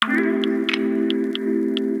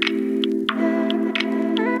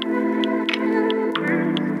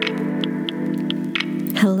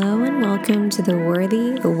Hello and welcome to the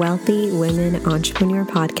Worthy, Wealthy Women Entrepreneur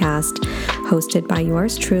Podcast, hosted by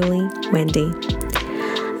yours truly, Wendy.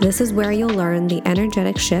 This is where you'll learn the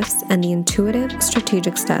energetic shifts and the intuitive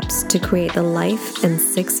strategic steps to create the life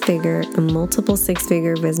and multiple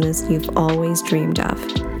six-figure business you've always dreamed of.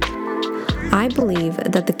 I believe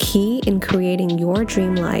that the key in creating your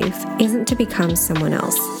dream life isn't to become someone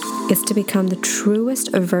else. It's to become the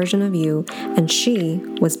truest version of you, and she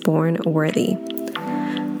was born worthy.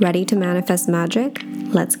 Ready to manifest magic?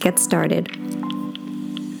 Let's get started.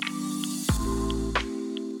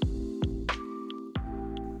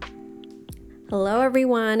 Hello,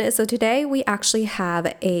 everyone. So today we actually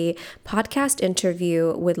have a podcast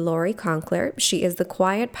interview with Lori Conkler. She is the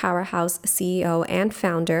Quiet Powerhouse CEO and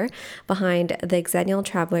founder behind the Xennial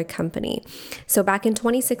Traveler Company. So back in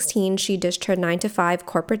 2016, she ditched her 9-to-5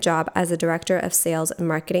 corporate job as a director of sales and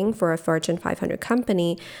marketing for a Fortune 500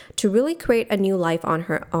 company to really create a new life on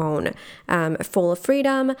her own, full of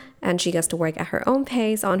freedom, and she gets to work at her own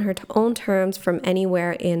pace on her own terms from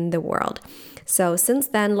anywhere in the world. So since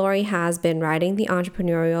then, Lori has been riding the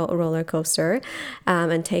entrepreneurial roller coaster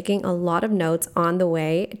and taking a lot of notes on the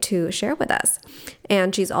way to share with us.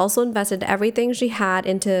 And she's also invested everything she had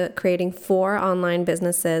into creating 4 online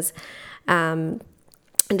businesses and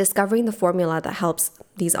discovering the formula that helps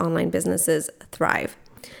these online businesses thrive.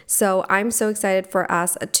 So I'm so excited for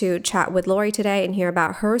us to chat with Lori today and hear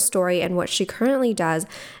about her story and what she currently does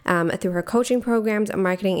through her coaching programs,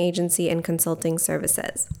 marketing agency, and consulting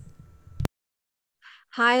services.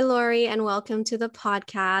 Hi, Lori, and welcome to the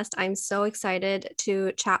podcast. I'm so excited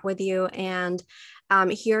to chat with you and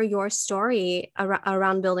hear your story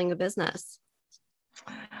around building a business.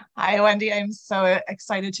 Hi, Wendy. I'm so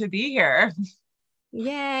excited to be here.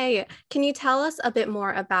 Yay. Can you tell us a bit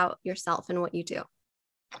more about yourself and what you do?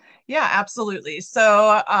 Yeah, absolutely.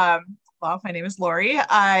 So, my name is Lori.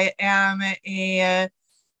 I am a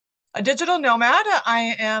digital nomad.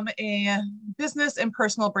 I am a business and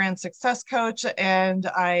personal brand success coach, and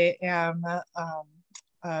I am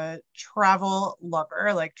a travel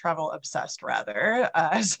lover, like travel obsessed rather.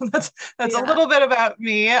 So that's a little bit about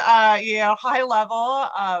me, high level,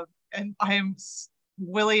 and I am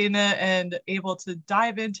willing and able to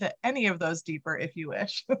dive into any of those deeper if you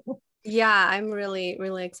wish. Yeah, I'm really,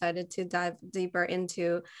 really excited to dive deeper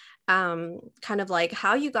into kind of like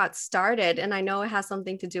how you got started. And I know it has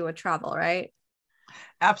something to do with travel, right?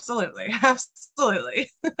 Absolutely. Absolutely.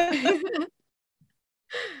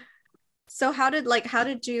 So how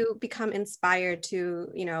did you become inspired to,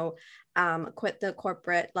 quit the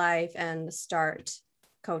corporate life and start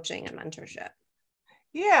coaching and mentorship?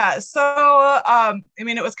 Yeah. So,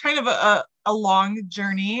 it was kind of a long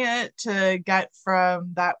journey to get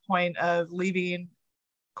from that point of leaving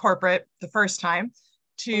corporate the first time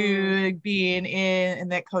to being in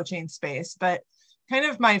that coaching space. But kind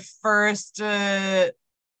of my first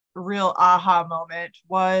real aha moment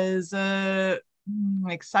was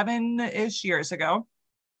like 7-ish years ago.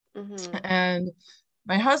 Mm-hmm. And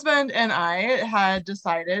my husband and I had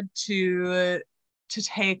decided to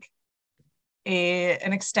take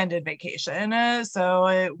an extended vacation.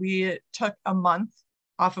 So we took a month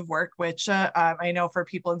off of work, which I know for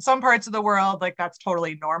people in some parts of the world, like that's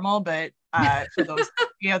totally normal. But for those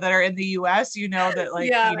that are in the US, that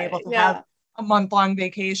being able to have a month-long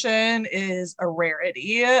vacation is a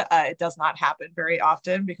rarity. It does not happen very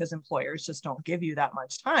often because employers just don't give you that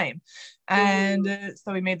much time. And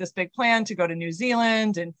so we made this big plan to go to New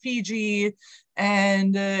Zealand and Fiji,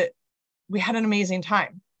 and we had an amazing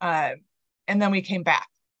time. And then we came back,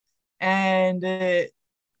 and it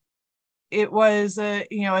was,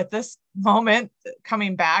 at this moment,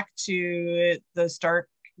 coming back to the stark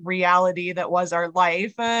reality that was our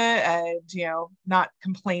life, and, not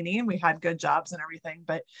complaining. We had good jobs and everything,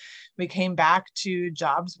 but we came back to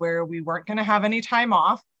jobs where we weren't going to have any time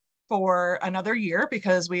off for another year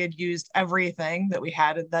because we had used everything that we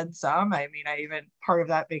had and then some. Part of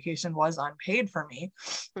that vacation was unpaid for me.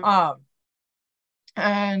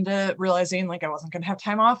 And realizing like I wasn't going to have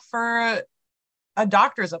time off for a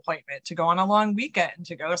doctor's appointment, to go on a long weekend,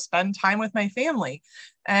 to go spend time with my family.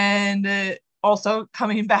 And also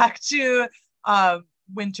coming back to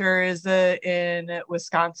winters in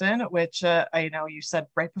Wisconsin, which I know you said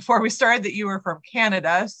right before we started that you were from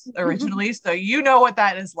Canada originally. So you know what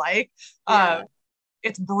that is like. Yeah.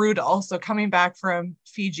 It's brutal. So coming back from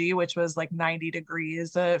Fiji, which was like 90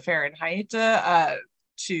 degrees Fahrenheit,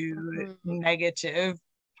 to negative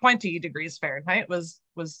 20 degrees Fahrenheit was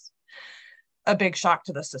a big shock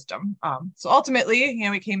to the system. So ultimately,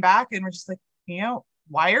 we came back and we're just like,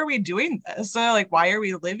 why are we doing this? Why are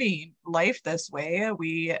we living life this way?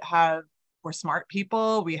 We have we're smart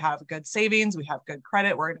people, we have good savings, we have good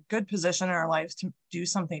credit, we're in a good position in our lives to do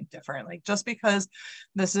something different. Like, just because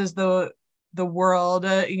this is the world,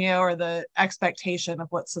 or the expectation of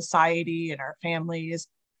what society and our families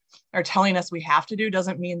are telling us we have to do,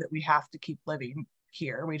 doesn't mean that we have to keep living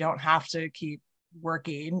here. We don't have to keep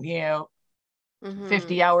working,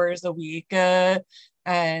 50 hours a week,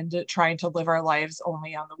 and trying to live our lives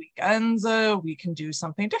only on the weekends. We can do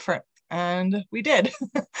something different. And we did.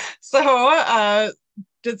 So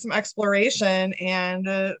did some exploration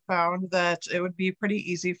and found that it would be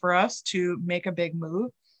pretty easy for us to make a big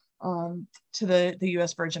move to the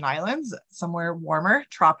US Virgin Islands, somewhere warmer,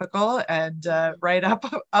 tropical, and right up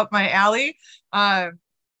my alley.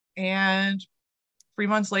 And 3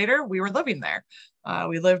 months later, we were living there.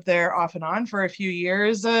 We lived there off and on for a few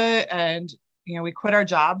years, and we quit our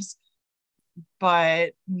jobs,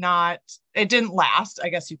 but it didn't last, I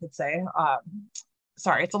guess you could say.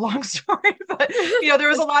 Sorry, it's a long story, but there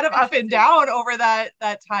was a lot of up and down over that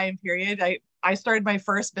time period. I started my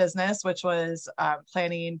first business, which was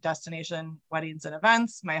planning destination weddings and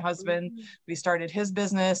events. My husband, we started his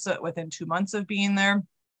business within 2 months of being there,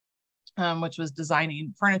 which was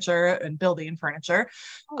designing furniture and building furniture.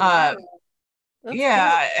 Oh, wow.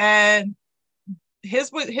 Yeah, cool. And his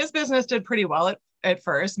business did pretty well at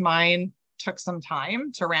first. Mine took some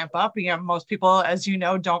time to ramp up. Most people, as you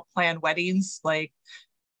know, don't plan weddings like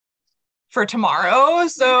for tomorrow.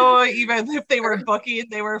 So even if they were booking,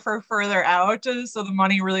 they were for further out. So the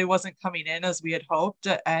money really wasn't coming in as we had hoped.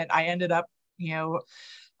 And I ended up,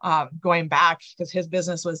 going back because his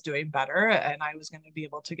business was doing better, and I was going to be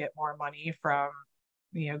able to get more money from,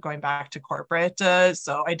 going back to corporate.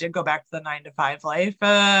 So I did go back to the 9-to-5 life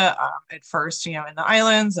at first, in the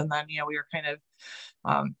islands. And then, we were kind of,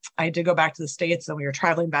 I did go back to the States, and we were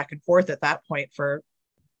traveling back and forth at that point for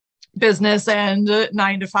business and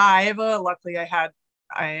 9-to-5. Luckily, I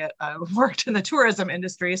worked in the tourism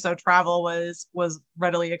industry, so travel was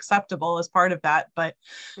readily acceptable as part of that. But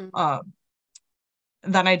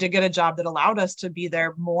then I did get a job that allowed us to be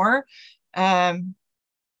there more.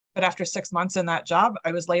 But after 6 months in that job,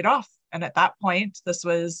 I was laid off. And at that point, this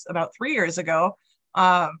was about 3 years ago,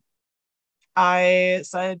 I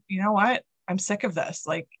said, you know what? I'm sick of this.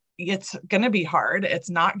 Like, it's going to be hard. It's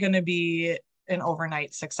not going to be an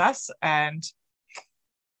overnight success. And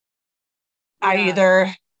I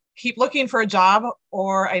either keep looking for a job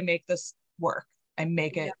or I make this work. I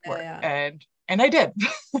make it work. And I did.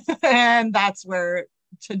 And that's where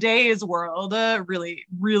today's world really,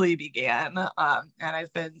 really began. And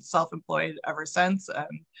I've been self-employed ever since. And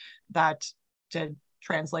that did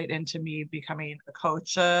translate into me becoming a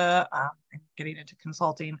coach and getting into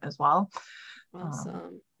consulting as well.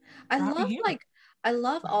 Awesome. I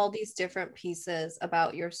love all these different pieces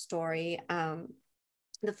about your story.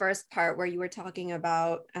 The first part where you were talking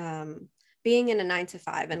about being in a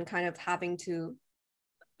 9-to-5 and kind of having to,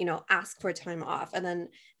 ask for time off, and then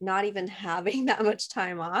not even having that much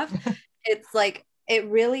time off. It's like, it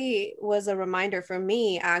really was a reminder for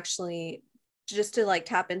me, actually, just to like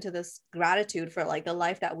tap into this gratitude for like the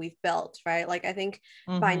life that we've built, right? Like, I think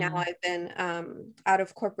by now I've been out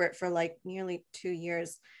of corporate for like nearly 2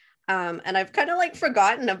 years. And I've kind of like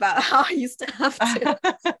forgotten about how I used to have to.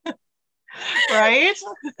 Right?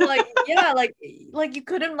 like you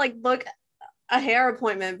couldn't like book a hair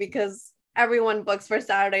appointment because everyone books for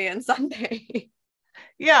Saturday and Sunday.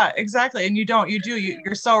 Yeah, exactly. And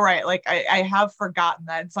you're so right. Like, I have forgotten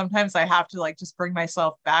that. And sometimes I have to like just bring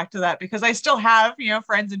myself back to that, because I still have,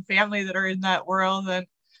 friends and family that are in that world. And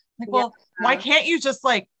like, well, why can't you just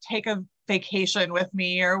like take a vacation with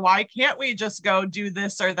me? Or why can't we just go do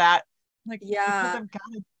this or that? Like, because I've got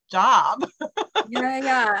a job.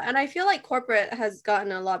 Yeah. And I feel like corporate has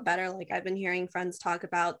gotten a lot better. Like, I've been hearing friends talk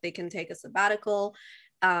about they can take a sabbatical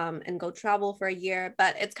and go travel for a year,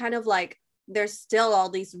 but it's kind of like there's still all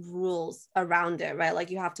these rules around it, right?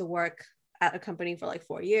 Like, you have to work at a company for like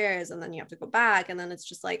 4 years, and then you have to go back, and then it's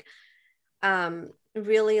just like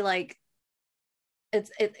really like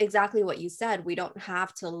it's exactly what you said. We don't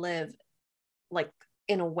have to live like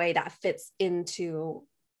in a way that fits into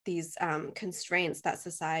these constraints that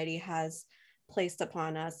society has placed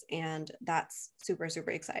upon us. And that's super,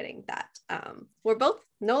 super exciting that we're both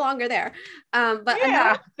no longer there. But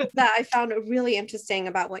another that I found really interesting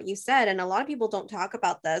about what you said, and a lot of people don't talk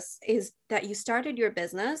about this, is that you started your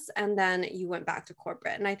business and then you went back to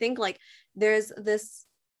corporate. And I think like there's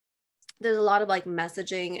a lot of like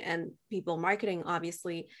messaging and people marketing,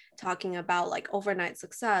 obviously, talking about like overnight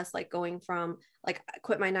success, like going from like I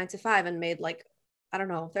quit my 9-to-5 and made like, I don't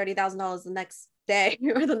know, $30,000 the next day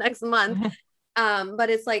or the next month. But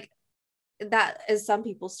it's like, that is some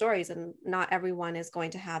people's stories, and not everyone is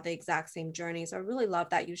going to have the exact same journey. So I really love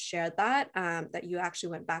that you shared that, that you actually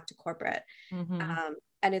went back to corporate. Mm-hmm.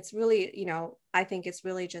 And it's really, I think it's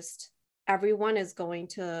really just everyone is going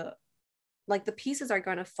to, like, the pieces are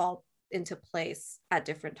going to fall into place at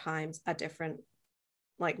different times, at different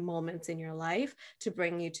like moments in your life to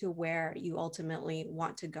bring you to where you ultimately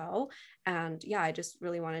want to go. And yeah, I just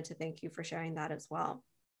really wanted to thank you for sharing that as well.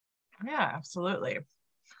 Yeah, absolutely.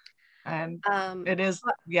 And Um, it is,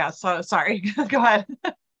 yeah, so sorry. Go ahead.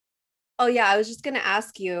 oh yeah, I was just going to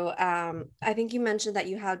ask you, I think you mentioned that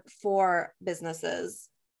you had 4 businesses.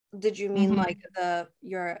 Did you mean Mhm. like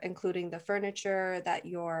you're including the furniture that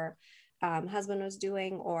your husband was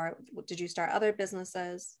doing, or did you start other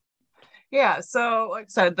businesses? Yeah, so like I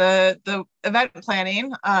said, the event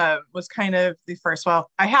planning was kind of the first. Well,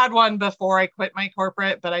 I had one before I quit my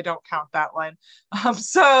corporate, but I don't count that one.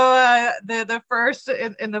 So the first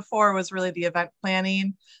in the 4 was really the event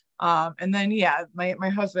planning. And then yeah, my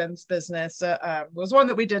husband's business was one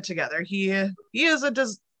that we did together. He is a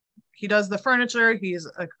he does the furniture. He's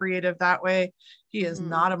a creative that way. He is Mhm.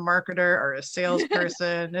 not a marketer or a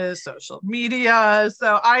salesperson. Is social media.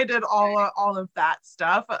 So I did all of that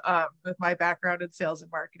stuff with my background in sales and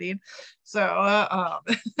marketing. So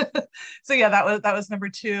so yeah, that was number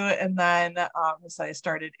 2. And then so I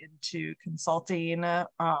started into consulting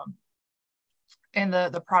in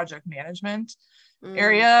the project management Mm,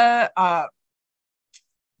 area.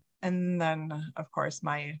 And then of course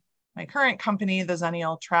my current company, the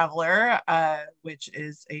Zennial Traveler, which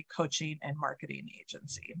is a coaching and marketing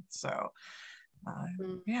agency. So uh,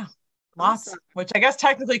 mm, yeah, awesome. lots, which I guess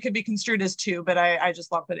technically could be construed as 2, but I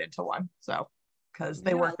just lump it into one. So because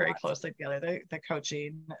they Yeah, work very closely together, the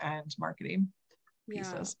coaching and marketing yeah,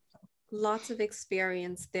 pieces. lots of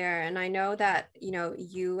experience there. And I know that,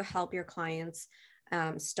 you help your clients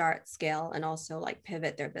start, scale, and also like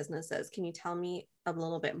pivot their businesses. Can you tell me a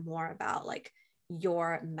little bit more about like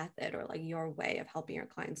your method or like your way of helping your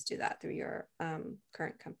clients do that through your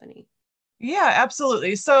current company? Yeah,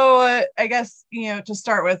 absolutely. So I guess, to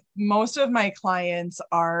start with, most of my clients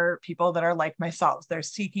are people that are like myself. They're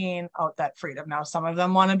seeking out that freedom. Now, some of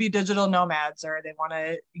them want to be digital nomads or they want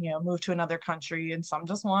to, move to another country, and some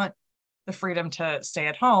just want the freedom to stay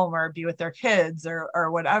at home or be with their kids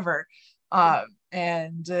or whatever.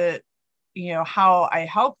 And, how I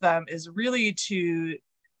help them is really to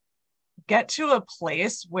get to a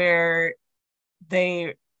place where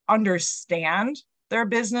they understand their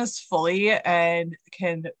business fully and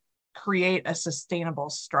can create a sustainable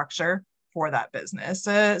structure for that business.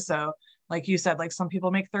 So, like you said, like some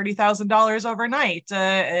people make $30,000 overnight,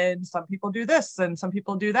 and some people do this, and some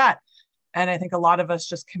people do that. And I think a lot of us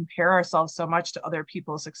just compare ourselves so much to other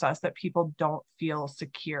people's success that people don't feel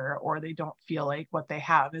secure, or they don't feel like what they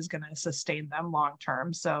have is going to sustain them long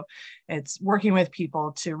term. So it's working with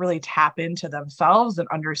people to really tap into themselves and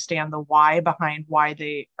understand the why behind why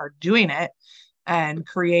they are doing it, and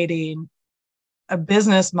creating a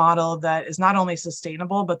business model that is not only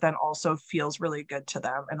sustainable, but then also feels really good to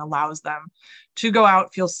them and allows them to go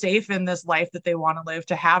out, feel safe in this life that they want to live,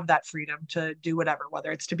 to have that freedom to do whatever,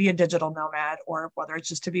 whether it's to be a digital nomad or whether it's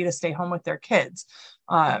just to stay home with their kids.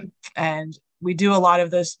 And we do a lot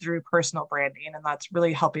of this through personal branding, and that's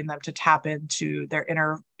really helping them to tap into their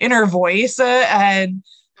inner voice and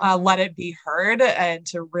Mhm. let it be heard, and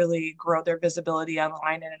to really grow their visibility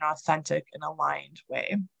online in an authentic and aligned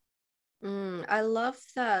way. I love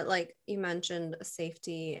that, like you mentioned,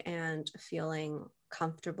 safety and feeling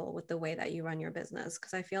comfortable with the way that you run your business.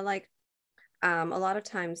 Because I feel like a lot of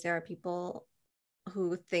times there are people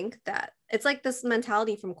who think that it's like this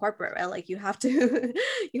mentality from corporate, right? Like you have to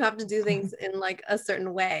you have to do things in like a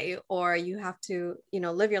certain way, or you have to,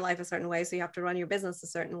 live your life a certain way. So you have to run your business a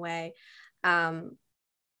certain way. Um,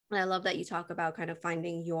 and I love that you talk about kind of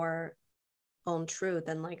finding your own truth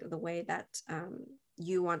and like the way that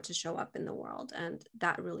you want to show up in the world. And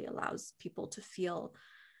that really allows people to feel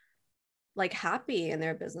like happy in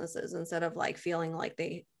their businesses instead of like feeling like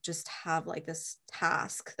they just have like this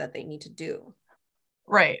task that they need to do.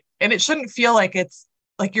 Right. And it shouldn't feel like it's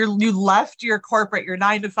like you left your corporate, your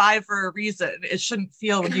 9 to 5 for a reason. It shouldn't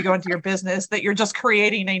feel when you go into your business that you're just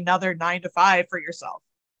creating another 9 to 5 for yourself.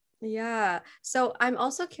 Yeah. So I'm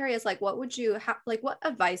also curious, like, what would you have, like, what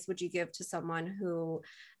advice would you give to someone who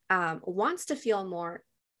wants to feel more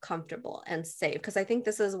comfortable and safe? Because I think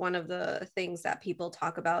this is one of the things that people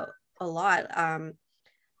talk about a lot,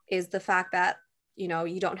 is the fact that,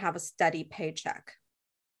 you don't have a steady paycheck,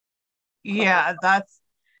 quote Yeah, that's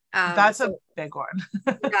a so big one.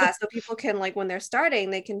 yeah, so people can like when they're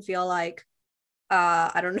starting, they can feel like,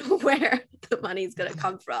 I don't know where the money's going to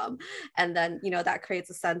come from. And then, you know, that creates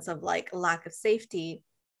a sense of like lack of safety,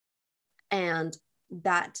 and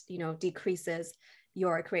that, you know, decreases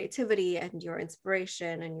your creativity and your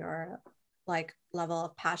inspiration and your like level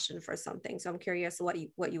of passion for something. So I'm curious what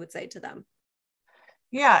you would say to them.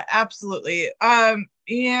 Yeah, absolutely.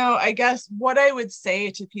 You know, I guess what I would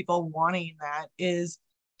say to people wanting that is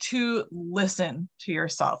to listen to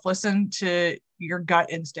yourself, listen to your gut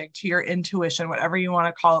instinct, to your intuition, whatever you want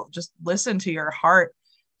to call it. Just listen to your heart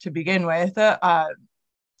to begin with. And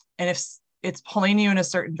if it's pulling you in a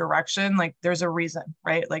certain direction, like there's a reason,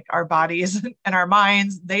 right? Like our bodies and our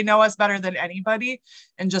minds, they know us better than anybody.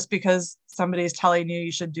 And just because somebody's telling you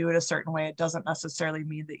you should do it a certain way, it doesn't necessarily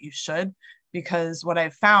mean that you should. Because what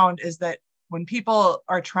I've found is that when people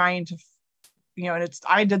are trying to, you know, and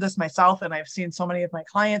I did this myself and I've seen so many of my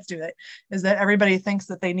clients do it, is that everybody thinks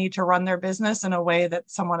that they need to run their business in a way that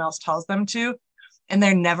someone else tells them to. And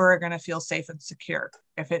they're never going to feel safe and secure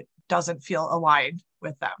if it doesn't feel aligned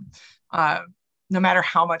with them, no matter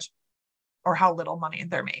how much or how little money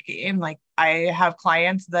they're making. Like I have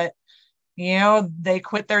clients that, you know, they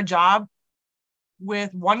quit their job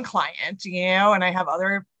with one client, you know, and I have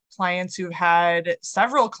other clients who've had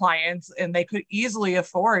several clients and they could easily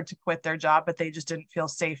afford to quit their job, but they just didn't feel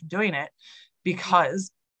safe doing it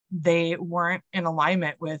because they weren't in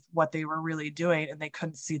alignment with what they were really doing and they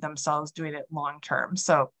couldn't see themselves doing it long term.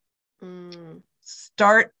 So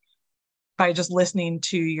start by just listening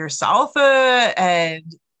to yourself and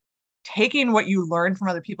taking what you learn from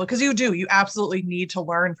other people, because you absolutely need to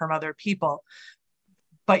learn from other people,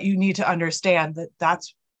 but you need to understand that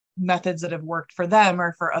that's methods that have worked for them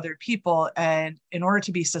or for other people. And in order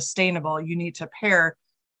to be sustainable, you need to pair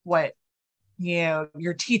what, you know,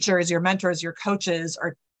 your teachers, your mentors, your coaches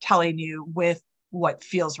are telling you with what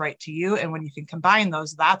feels right to you. And when you can combine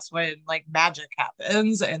those, that's when like magic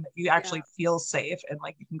happens and you actually feel safe and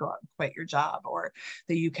like you can go out and quit your job, or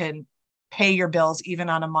that you can pay your bills even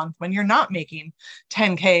on a month when you're not making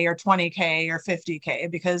 10K or 20K or 50K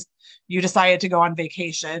because you decided to go on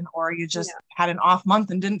vacation or you just had an off month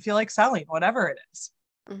and didn't feel like selling, whatever it is.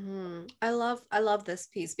 I love this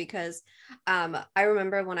piece because I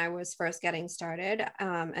remember when I was first getting started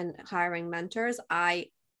and hiring mentors, I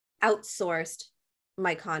outsourced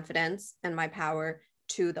my confidence and my power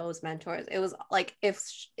to those mentors. It was like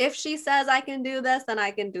if she says I can do this, then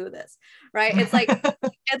I can do this, right? It's like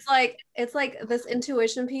it's like this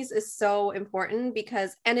intuition piece is so important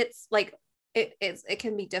because, and it's like it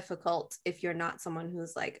can be difficult if you're not someone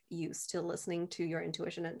who's like used to listening to your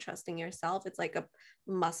intuition and trusting yourself. It's like a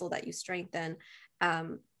muscle that you strengthen.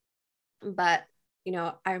 But you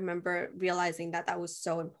know, I remember realizing that was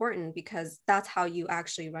so important because that's how you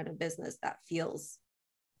actually run a business that feels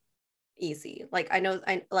easy. Like I know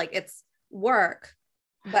I like it's work,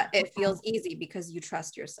 but it feels easy because you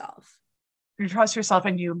trust yourself. You trust yourself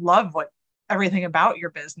and you love everything about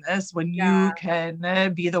your business when you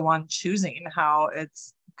can be the one choosing how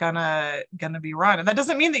it's gonna be run. And that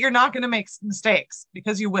doesn't mean that you're not going to make mistakes,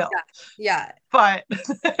 because you will. But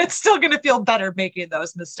it's still going to feel better making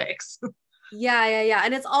those mistakes.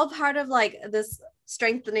 And it's all part of like this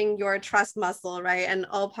strengthening your trust muscle, right? And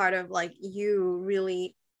all part of like you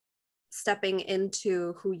really stepping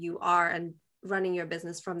into who you are and running your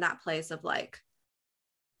business from that place of like,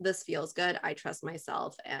 this feels good, I trust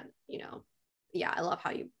myself. And you know, I love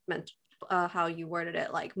how you meant how you worded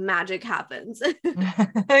it, like magic happens.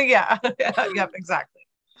 Yep, exactly.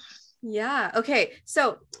 Okay,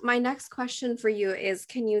 so my next question for you is,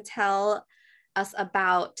 can you tell us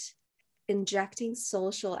about injecting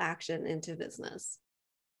social action into business?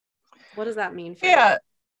 What does that mean for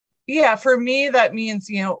you? For me that means,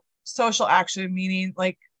 you know, social action meaning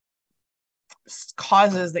like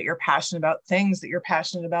causes that you're passionate about, things that you're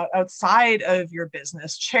passionate about outside of your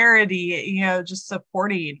business, charity, you know, just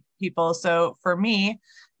supporting people. So for me,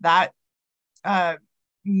 that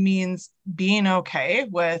means being okay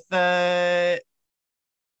with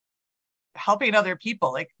helping other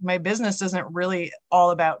people. Like my business isn't really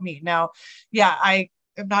all about me. Now, I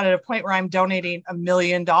am not at a point where I'm donating $1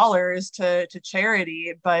 million to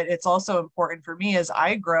charity, but it's also important for me as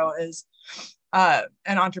I grow as an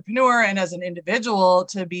entrepreneur and as an individual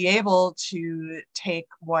to be able to take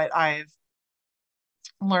what I've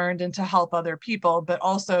learned and to help other people, but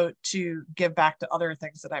also to give back to other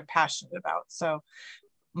things that I'm passionate about. So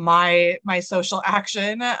my social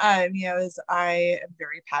action, you know, is I am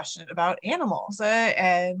very passionate about animals,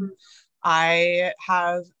 and I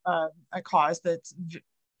have a cause that's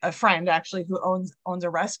a friend actually who owns a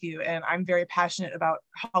rescue, and I'm very passionate about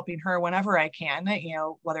helping her whenever I can, you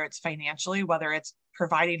know, whether it's financially, whether it's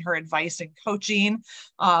providing her advice and coaching,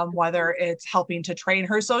 whether it's helping to train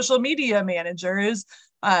her social media managers.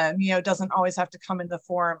 It doesn't always have to come in the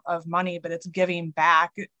form of money, but it's giving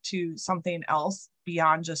back to something else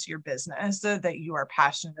beyond just your business that you are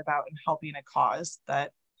passionate about, and helping a cause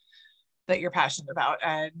that you're passionate about.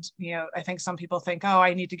 And, I think some people think, oh,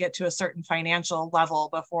 I need to get to a certain financial level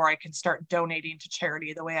before I can start donating to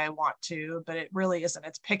charity the way I want to, but it really isn't.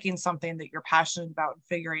 It's picking something that you're passionate about and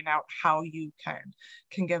figuring out how you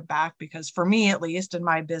can give back. Because for me, at least in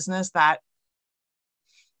my business, that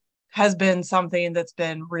has been something that's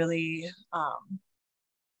been really,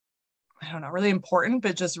 really important,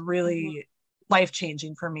 but just really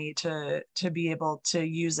life-changing for me to be able to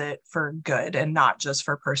use it for good and not just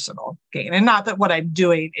for personal gain. And not that what I'm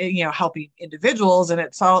doing, helping individuals in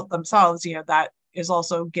itself themselves, that is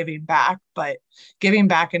also giving back, but giving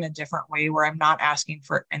back in a different way where I'm not asking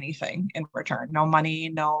for anything in return. No money,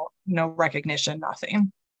 no recognition,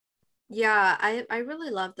 nothing. Yeah, I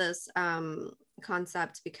really love this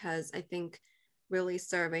concept, because I think really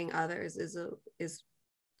serving others is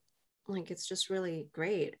like, it's just really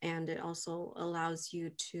great. And it also allows you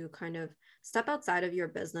to kind of step outside of your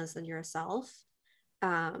business and yourself,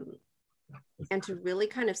 and to really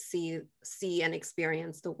kind of see and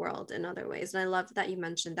experience the world in other ways. And I love that you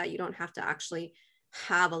mentioned that you don't have to actually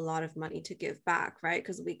have a lot of money to give back, right?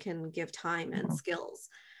 Because we can give time and skills.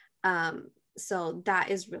 So that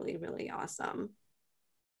is really, really awesome.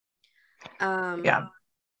 Yeah.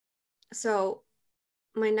 So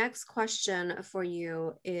my next question for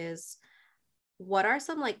you is, what are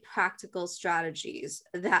some like practical strategies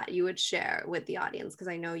that you would share with the audience? Because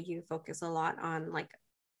I know you focus a lot on like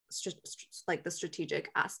the strategic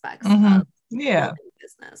aspects of building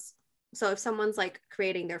business. So if someone's like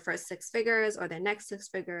creating their first 6 figures or their next 6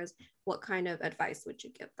 figures, what kind of advice would you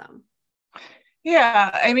give them? Yeah,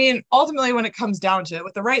 I mean, ultimately, when it comes down to it,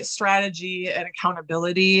 with the right strategy and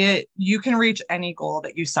accountability, you can reach any goal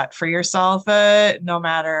that you set for yourself, no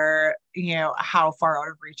matter, how far out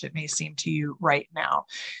of reach it may seem to you right now.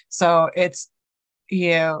 So it's,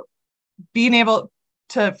 being able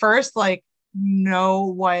to first, like, know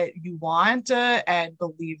what you want, and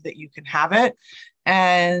believe that you can have it,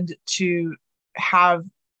 and to have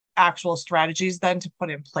actual strategies then to put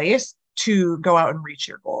in place to go out and reach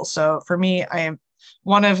your goals. So for me, I am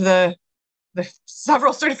one of the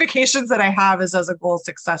several certifications that I have is as a goal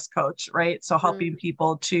success coach, right? So helping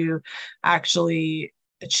people to actually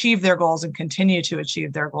achieve their goals and continue to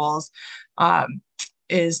achieve their goals,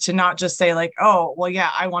 is to not just say like, oh, well, yeah,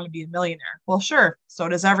 I want to be a millionaire. Well, sure, so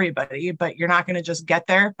does everybody, but you're not going to just get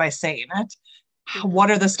there by saying it.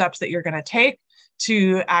 What are the steps that you're going to take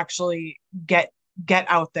to actually get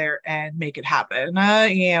out there and make it happen? Are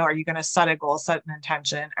you going to set a goal, set an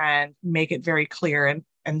intention, and make it very clear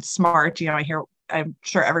and smart? I'm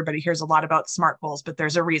sure everybody hears a lot about SMART goals, but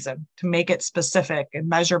there's a reason to make it specific and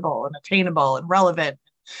measurable and attainable and relevant,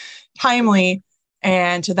 timely,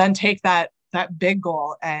 and to then take that big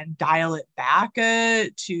goal and dial it back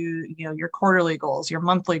to your quarterly goals, your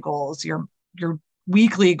monthly goals, your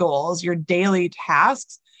weekly goals, your daily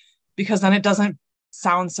tasks, because then it doesn't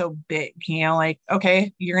sound so big. Like,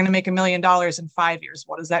 okay, you're going to make $1 million in 5 years.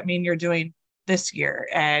 What does that mean you're doing this year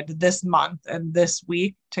and this month and this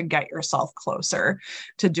week to get yourself closer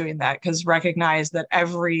to doing that? Because recognize that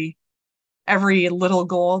every little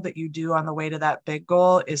goal that you do on the way to that big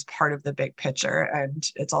goal is part of the big picture, and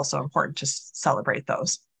it's also important to celebrate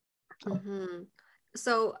those.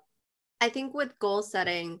 So I think with goal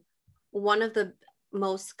setting, one of the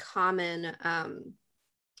most common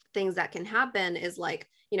things that can happen is like,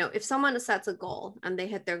 if someone sets a goal and they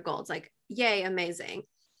hit their goal, it's like, yay, amazing.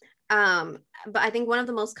 But I think one of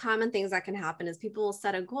the most common things that can happen is people will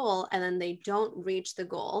set a goal and then they don't reach the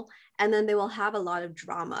goal, and then they will have a lot of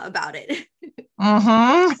drama about it.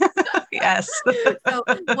 Yes. So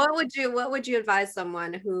what would you advise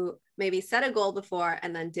someone who maybe set a goal before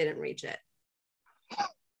and then didn't reach it?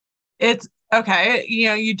 It's okay.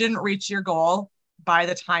 You didn't reach your goal by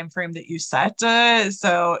the time frame that you set.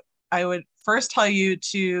 So I would first tell you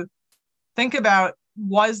to think about,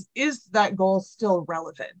 is that goal still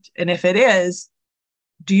relevant? And if it is,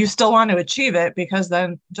 do you still want to achieve it? Because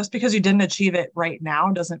then just because you didn't achieve it right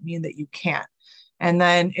now doesn't mean that you can't. And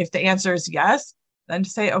then if the answer is yes, then to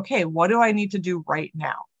say, okay, what do I need to do right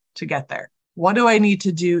now to get there? What do I need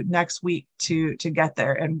to do next week to get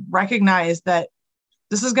there? And recognize that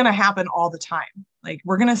this is going to happen all the time. Like,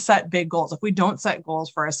 we're going to set big goals. If we don't set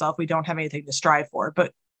goals for ourselves, we don't have anything to strive for.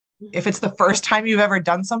 But if it's the first time you've ever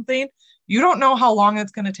done something, you don't know how long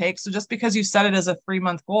it's going to take. So just because you set it as a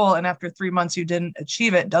 3-month goal and after 3 months you didn't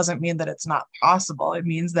achieve it doesn't mean that it's not possible. It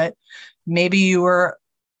means that maybe you were,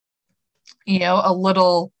 a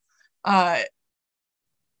little, I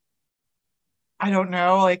don't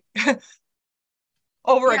know, like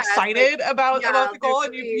overexcited about the goal,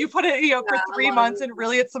 and you put it for 3 months, and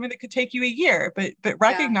really it's something that could take you a year, but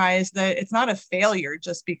recognize that it's not a failure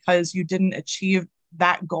just because you didn't achieve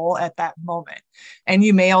that goal at that moment. And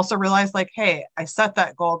you may also realize like, hey, I set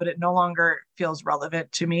that goal, but it no longer feels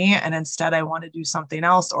relevant to me, and instead I want to do something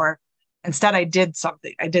else, or instead I did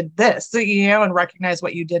this, and recognize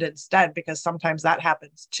what you did instead, because sometimes that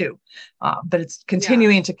happens too. But it's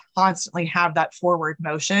continuing to constantly have that forward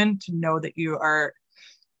motion to know that you are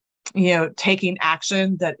taking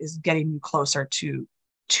action that is getting you closer to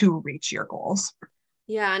reach your goals.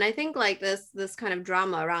 Yeah. And I think like this kind of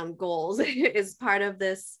drama around goals is part of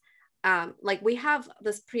this. Like we have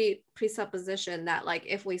this presupposition that like,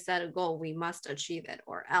 if we set a goal, we must achieve it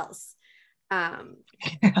or else.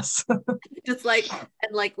 Yes. Just like,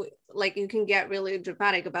 and like you can get really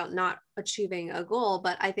dramatic about not achieving a goal,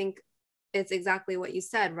 but I think it's exactly what you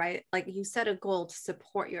said, right? Like you set a goal to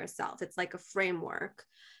support yourself. It's like a framework.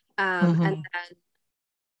 And then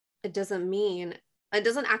it doesn't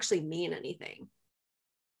actually mean anything.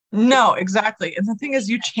 No, exactly. And the thing is,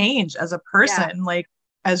 you change as a person, like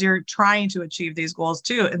as you're trying to achieve these goals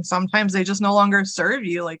too. And sometimes they just no longer serve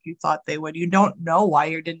you like you thought they would. You don't know why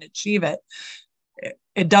you didn't achieve it.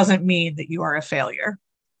 It doesn't mean that you are a failure.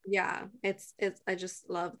 Yeah. It's, I just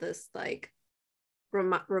love this like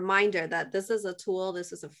reminder that this is a tool,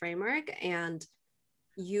 this is a framework, and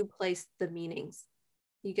you place the meanings.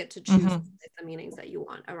 You get to choose the meanings that you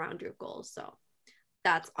want around your goals. So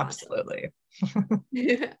that's awesome. Absolutely.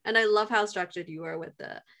 And I love how structured you are with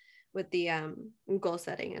the goal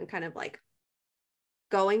setting and kind of like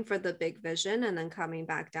going for the big vision and then coming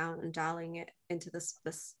back down and dialing it into the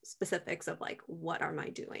specifics of like, what am I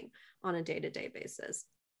doing on a day-to-day basis?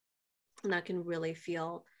 And that can really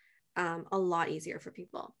feel a lot easier for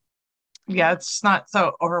people. Yeah, it's not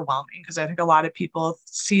so overwhelming, because I think a lot of people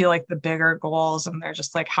see like the bigger goals and they're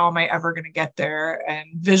just like, how am I ever going to get there? And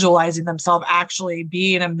visualizing themselves actually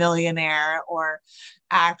being a millionaire, or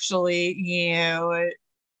actually,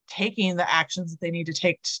 taking the actions that they need to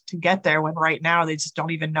take to get there, when right now they just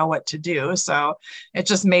don't even know what to do. So it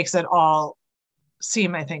just makes it all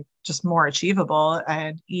seem, I think, just more achievable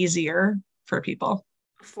and easier for people.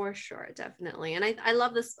 For sure, definitely. And I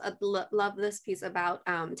love this love this piece about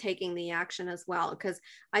taking the action as well, because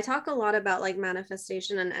I talk a lot about like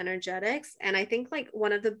manifestation and energetics, and I think like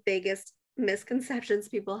one of the biggest misconceptions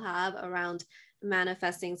people have around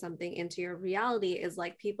manifesting something into your reality is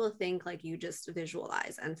like, people think like you just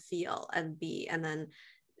visualize and feel and be, and then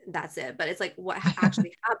that's it. But it's like what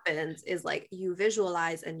actually happens is like you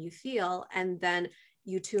visualize and you feel, and then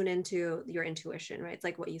you tune into your intuition, right? It's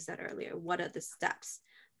like what you said earlier. What are the steps?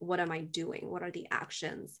 What am I doing? What are the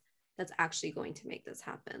actions that's actually going to make this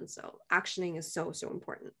happen? So actioning is so, so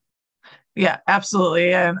important. Yeah,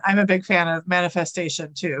 absolutely. And I'm a big fan of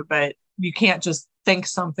manifestation too, but you can't just think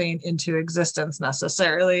something into existence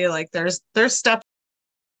necessarily. Like there's steps.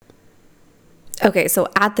 Okay, so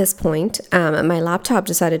at this point, my laptop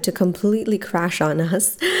decided to completely crash on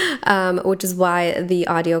us, which is why the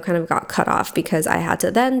audio kind of got cut off, because I had to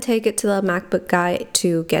then take it to the MacBook guy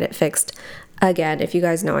to get it fixed. Again, if you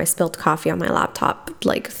guys know, I spilled coffee on my laptop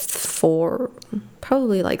like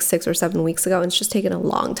probably like 6 or 7 weeks ago, and it's just taken a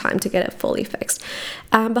long time to get it fully fixed.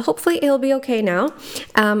 But hopefully it'll be okay now.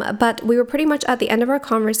 But we were pretty much at the end of our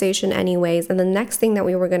conversation anyways, and the next thing that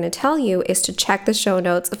we were going to tell you is to check the show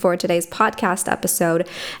notes for today's podcast episode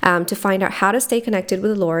to find out how to stay connected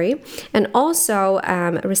with Lori, and also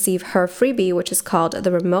receive her freebie, which is called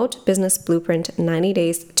the Remote Business Blueprint 90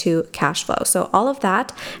 Days to Cash Flow. So all of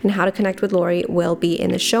that and how to connect with Lori will be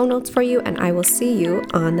in the show notes for you, and I will see you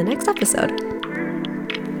on the next episode.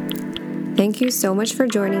 Thank you so much for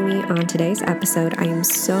joining me on today's episode. I am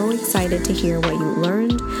so excited to hear what you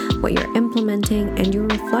learned, what you're implementing, and your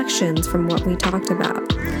reflections from what we talked about.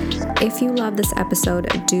 If you love this episode,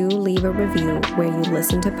 do leave a review where you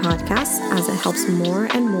listen to podcasts, as it helps more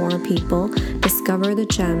and more people discover the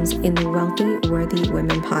gems in the Wealthy, Worthy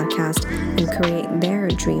Women podcast and create their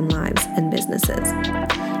dream lives and businesses.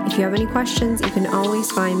 If you have any questions, you can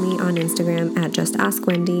always find me on Instagram at Just Ask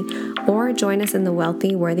Wendy, or join us in the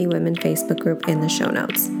Wealthy, Worthy Women Facebook group in the show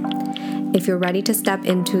notes. If you're ready to step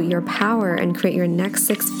into your power and create your next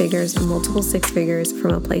 6 figures, multiple 6 figures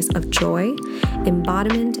from a place of joy,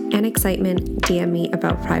 embodiment, and excitement, DM me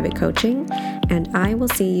about private coaching, and I will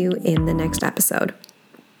see you in the next episode.